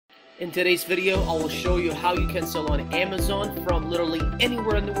In today's video, I will show you how you can sell on Amazon from literally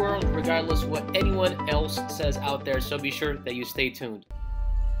anywhere in the world, regardless what anyone else says out there. So be sure that you stay tuned.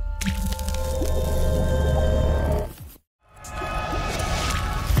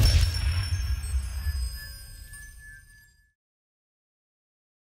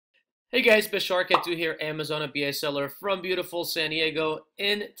 Hey guys, Bishark2 here, Amazon FBA seller from beautiful San Diego.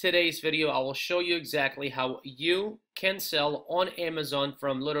 In today's video, I will show you exactly how you can sell on Amazon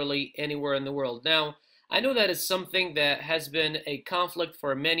from literally anywhere in the world. Now, I know that is something that has been a conflict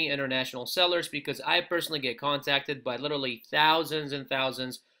for many international sellers because I personally get contacted by literally thousands and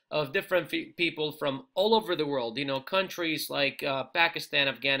thousands of different people from all over the world, countries like Pakistan,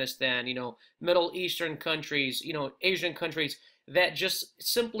 Afghanistan, Middle Eastern countries, Asian countries, that just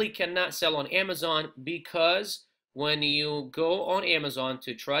simply cannot sell on Amazon because when you go on Amazon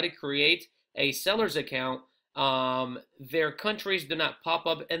to try to create a seller's account, their countries do not pop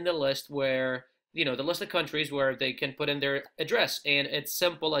up in the list where, the list of countries where they can put in their address. And it's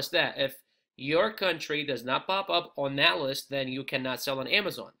simple as that. If your country does not pop up on that list, then you cannot sell on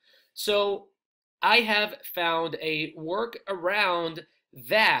Amazon. So I have found a work around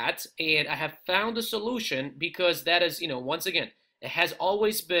that, and I have found a solution because that is, once again, it has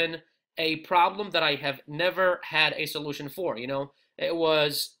always been a problem that I have never had a solution for. It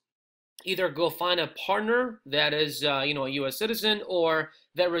was either go find a partner that is, a U.S. citizen or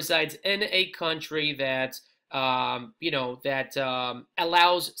that resides in a country that,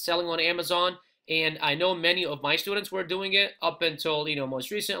 allows selling on Amazon. And I know many of my students were doing it up until,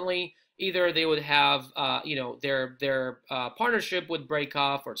 most recently. Either they would have, their partnership would break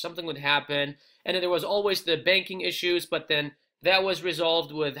off or something would happen. And then there was always the banking issues, but then that was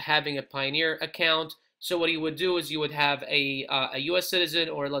resolved with having a Pioneer account. So what you would do is you would have a U.S. citizen,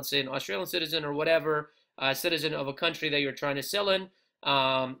 or let's say an Australian citizen or whatever, citizen of a country that you're trying to sell in,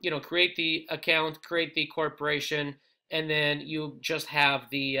 create the account, create the corporation, and then you just have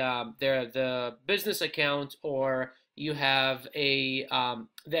the business account, or you have the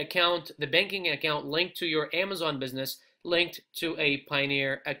banking account linked to your Amazon business, linked to a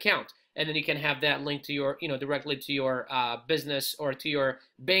Pioneer account. And then you can have that linked to your, directly to your business or to your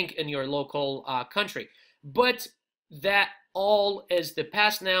bank in your local country. But that all is the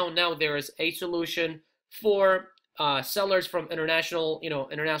past now. Now there is a solution for sellers from international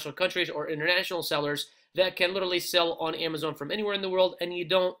countries, or international sellers that can literally sell on Amazon from anywhere in the world, and you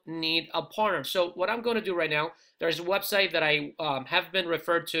don't need a partner. So what I'm going to do right now, there's a website that I have been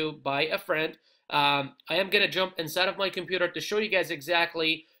referred to by a friend. I am going to jump inside of my computer to show you guys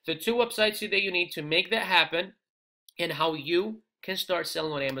exactly the two websites that you need to make that happen and how you can start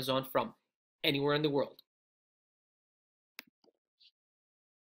selling on Amazon from anywhere in the world.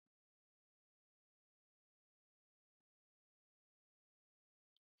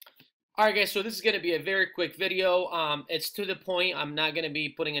 Alright guys, so this is going to be a very quick video. It's to the point. I'm not going to be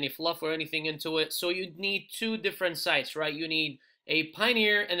putting any fluff or anything into it. So you need two different sites, right? You need a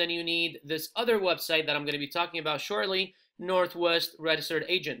Pioneer, and then you need this other website that I'm going to be talking about shortly, Northwest Registered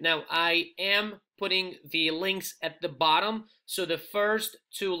Agent. Now, I am putting the links at the bottom. So the first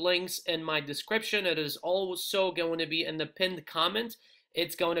two links in my description, it is also going to be in the pinned comment.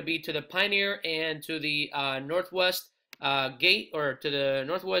 It's going to be to the Pioneer and to the Northwest Gate, or to the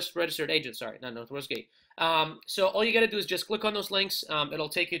Northwest Registered Agent, sorry, not Northwest Gate. So all you got to do is just click on those links. It'll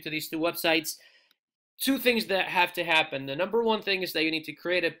take you to these two websites. Two things that have to happen. The number one thing is that you need to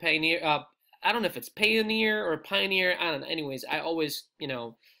create a Pioneer. I don't know if it's Payoneer or Pioneer. I don't know. Anyways, I always,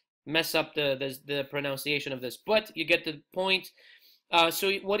 mess up the pronunciation of this, but you get the point.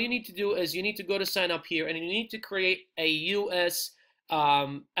 So what you need to do is you need to go to sign up here, and you need to create a U.S.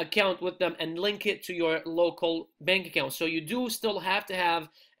 account with them and link it to your local bank account. So you do still have to have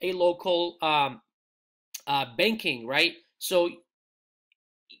a local banking, right? So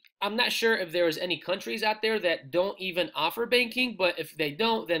I'm not sure if there is any countries out there that don't even offer banking, but if they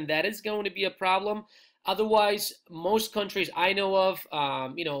don't, then that is going to be a problem. Otherwise, most countries I know of,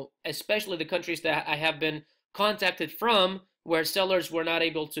 especially the countries that I have been contacted from, where sellers were not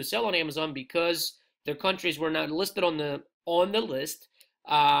able to sell on Amazon because their countries were not listed on the list,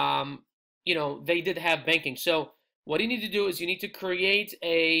 they did have banking. So what you need to do is you need to create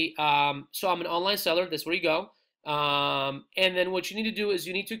a, so I'm an online seller, that's where you go. And then what you need to do is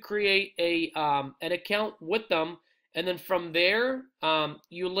you need to create an account with them, and then from there,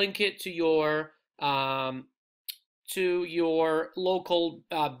 you link it to your local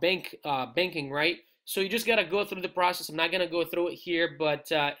banking, right? So you just got to go through the process. I'm not going to go through it here,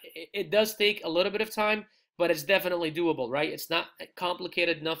 but it does take a little bit of time, but it's definitely doable, right? It's not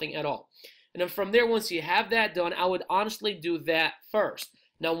complicated, nothing at all. And then from there, once you have that done, I would honestly do that first.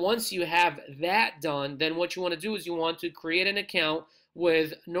 Now, once you have that done, then what you want to do is you want to create an account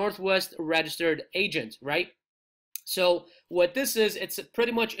with Northwest Registered Agent, right? So what this is, it's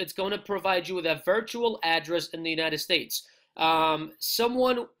pretty much, it's going to provide you with a virtual address in the United States.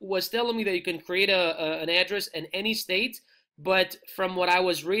 Someone was telling me that you can create an address in any state, but from what I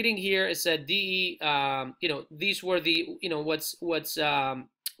was reading here, it said DE. These were the, what's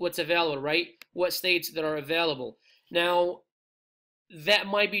available, right? What states that are available. Now, that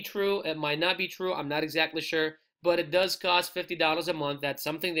might be true. It might not be true. I'm not exactly sure, but it does cost $50 a month. That's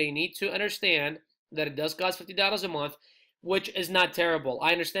something they need to understand, that it does cost $50 a month, which is not terrible.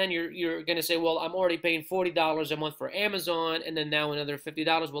 I understand you're going to say, well, I'm already paying $40 a month for Amazon and then now another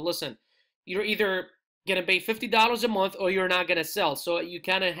 $50. Well, listen, you're either going to pay $50 a month or you're not going to sell. So you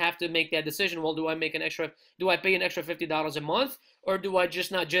kind of have to make that decision. Well, do I pay an extra $50 a month, or do I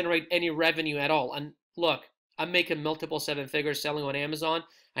just not generate any revenue at all? And look, I'm making multiple seven figures selling on Amazon.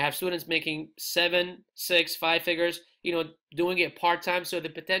 I have students making 7, 6, 5 figures, doing it part-time. So the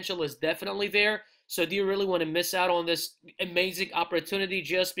potential is definitely there. So do you really want to miss out on this amazing opportunity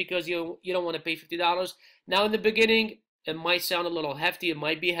just because you don't want to pay $50? Now, in the beginning, it might sound a little hefty. It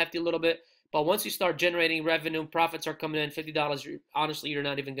might be hefty a little bit. But once you start generating revenue, profits are coming in, $50, honestly, you're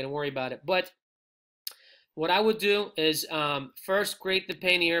not even going to worry about it. But what I would do is first create the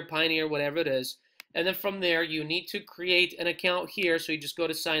Pioneer, whatever it is. And then from there, you need to create an account here. So you just go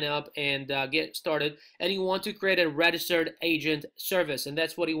to sign up and get started. And you want to create a registered agent service. And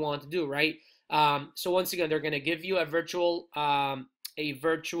that's what you want to do, right? So once again, they're going to give you a virtual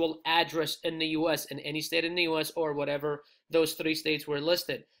address in the U.S., in any state in the U.S., or whatever those 3 states were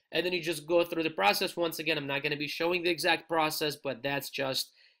listed. And then you just go through the process. Once again, I'm not going to be showing the exact process, but that's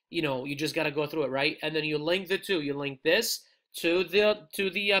just, you just got to go through it, right? And then you link the two. You link this to the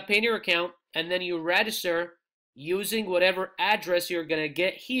Payoneer account, and then you register using whatever address you're going to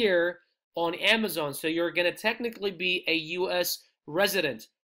get here on Amazon. So you're going to technically be a U.S. resident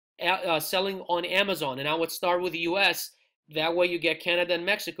selling on Amazon. And I would start with the U.S. That way you get Canada and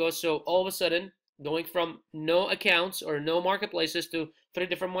Mexico. So all of a sudden, going from no accounts or no marketplaces to 3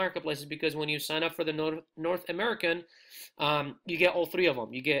 different marketplaces, because when you sign up for the North American, you get all 3 of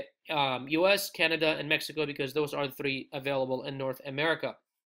them. You get US, Canada, and Mexico, because those are the 3 available in North America.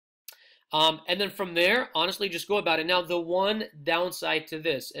 And then from there, honestly, just go about it. Now, the one downside to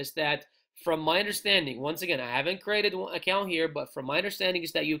this is that, from my understanding, once again, I haven't created an account here, but from my understanding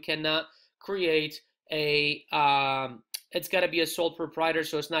is that you cannot create it's got to be a sole proprietor,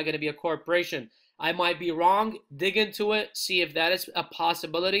 so it's not going to be a corporation. I might be wrong. Dig into it, see if that is a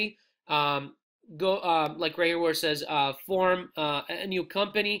possibility. Go like right here where it says form a new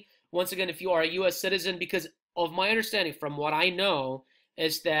company. Once again, if you are a U.S. citizen, because of my understanding, from what I know,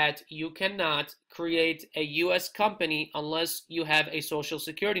 is that you cannot create a U.S. company unless you have a social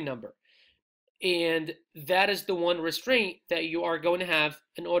security number. And that is the one restraint that you are going to have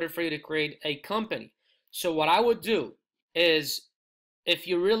in order for you to create a company. So what I would do is, if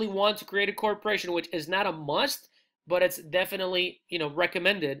you really want to create a corporation, which is not a must, but it's definitely,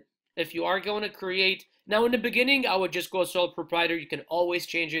 recommended, if you are going to create, now in the beginning, I would just go sole proprietor. You can always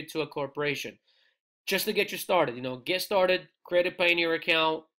change it to a corporation just to get you started. Get started, create a Payoneer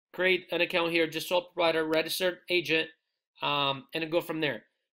account, create an account here, just sole proprietor, registered agent, and then go from there.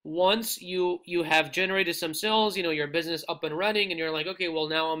 Once you have generated some sales, your business up and running, and you're like, okay, well,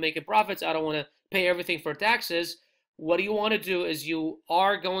 now I'm making profits. I don't want to pay everything for taxes. What you want to do is you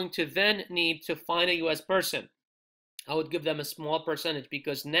are going to then need to find a U.S. person. I would give them a small percentage,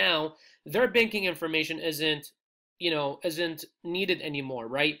 because now their banking information isn't needed anymore,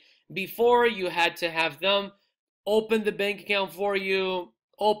 right? Before, you had to have them open the bank account for you,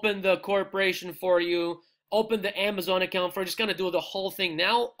 open the corporation for you, open the Amazon account for, just gonna do the whole thing.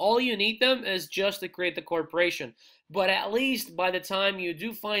 Now, all you need them is just to create the corporation. But at least by the time you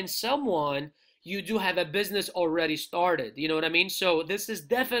do find someone, you do have a business already started. You know what I mean? So this is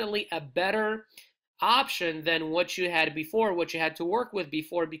definitely a better option than what you had before, what you had to work with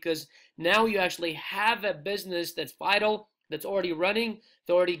before, because now you actually have a business that's vital, that's already running,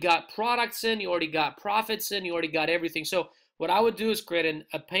 that already got products in, you already got profits in, you already got everything. So what I would do is create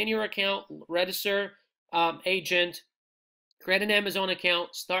a Payoneer account, register agent, create an Amazon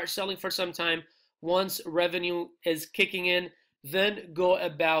account, start selling for some time. Once revenue is kicking in, then go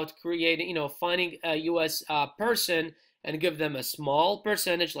about creating, finding a U.S. person and give them a small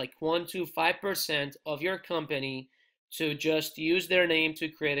percentage, like 1 to 5% of your company, to just use their name to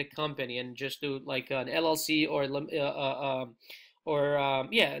create a company, and just do like an LLC or an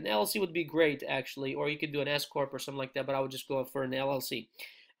LLC would be great, actually, or you could do an S corp or something like that. But I would just go for an LLC.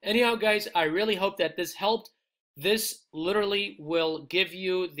 Anyhow, guys, I really hope that this helped. This literally will give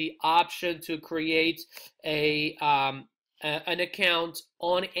you the option to create an account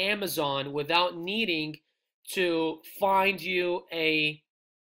on Amazon without needing to find you a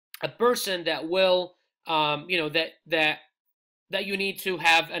person that will that you need to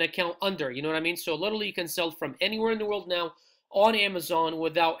have an account under. You know what I mean? So literally you can sell from anywhere in the world now on Amazon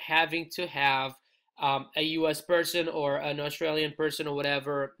without having to have a US person or an Australian person or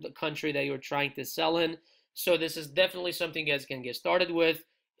whatever the country that you're trying to sell in. So this is definitely something you guys can get started with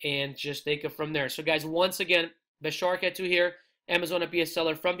and just take it from there. So guys, once again, Bashar Katou here, Amazon FBA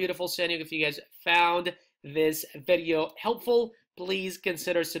seller from beautiful San Diego. If you guys found this video helpful, please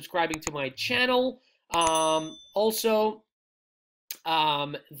consider subscribing to my channel. Also,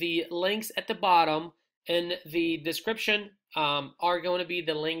 the links at the bottom in the description are going to be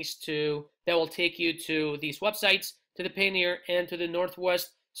the links that will take you to these websites, to the Payoneer and to the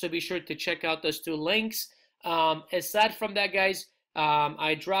Northwest. So be sure to check out those two links. Aside from that, guys,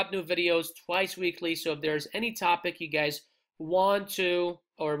 I drop new videos twice weekly. So if there's any topic you guys want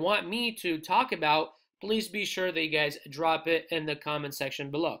me to talk about, please be sure that you guys drop it in the comment section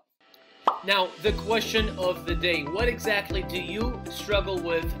below. Now, the question of the day: what exactly do you struggle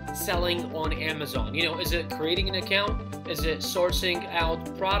with selling on Amazon? You know, is it creating an account? Is it sourcing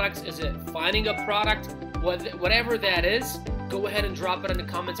out products? Is it finding a product? Whatever that is, go ahead and drop it in the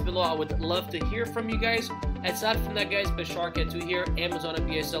comments below. I would love to hear from you guys. Aside from that, guys, Bashar Katou here, Amazon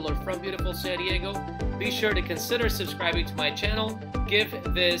FBA seller from beautiful San Diego. Be sure to consider subscribing to my channel. Give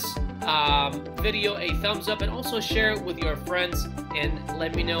this video a thumbs up and also share it with your friends, and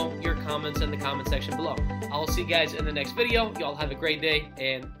let me know your comments in the comment section below. I'll see you guys in the next video. Y'all have a great day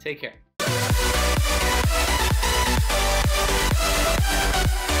and take care.